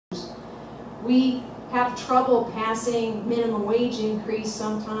We have trouble passing minimum wage increase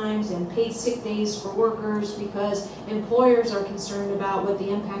sometimes and paid sick days for workers because employers are concerned about what the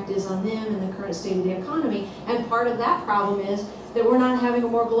impact is on them in the current state of the economy. And part of that problem is that we're not having a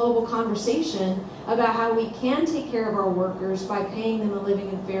more global conversation about how we can take care of our workers by paying them a living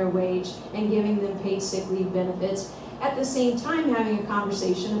and fair wage and giving them paid sick leave benefits. At the same time, having a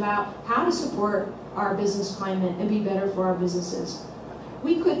conversation about how to support our business climate and be better for our businesses.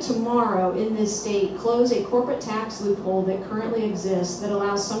 We could tomorrow in this state close a corporate tax loophole that currently exists that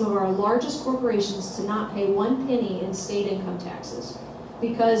allows some of our largest corporations to not pay 1 penny in state income taxes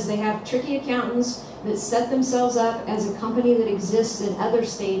because they have tricky accountants that set themselves up as a company that exists in other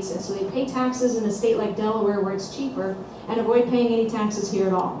states, and so they pay taxes in a state like Delaware where it's cheaper and avoid paying any taxes here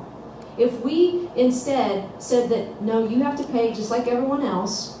at all. If we instead said that, no, you have to pay just like everyone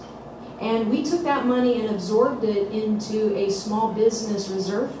else, and we took that money and absorbed it into a small business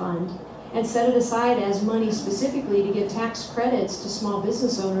reserve fund and set it aside as money specifically to give tax credits to small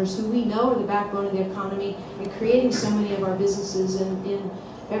business owners who we know are the backbone of the economy and creating so many of our businesses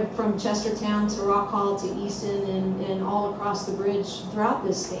from Chestertown to Rock Hall to Easton and all across the bridge throughout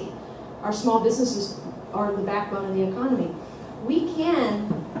this state. Our small businesses are the backbone of the economy. We can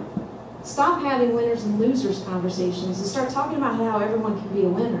stop having winners and losers conversations and start talking about how everyone can be a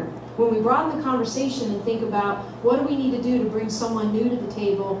winner. When we broaden the conversation and think about what do we need to do to bring someone new to the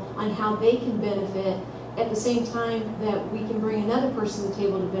table on how they can benefit at the same time that we can bring another person to the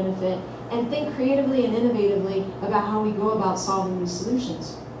table to benefit, and think creatively and innovatively about how we go about solving these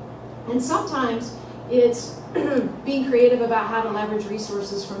solutions. And sometimes it's being creative about how to leverage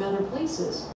resources from other places.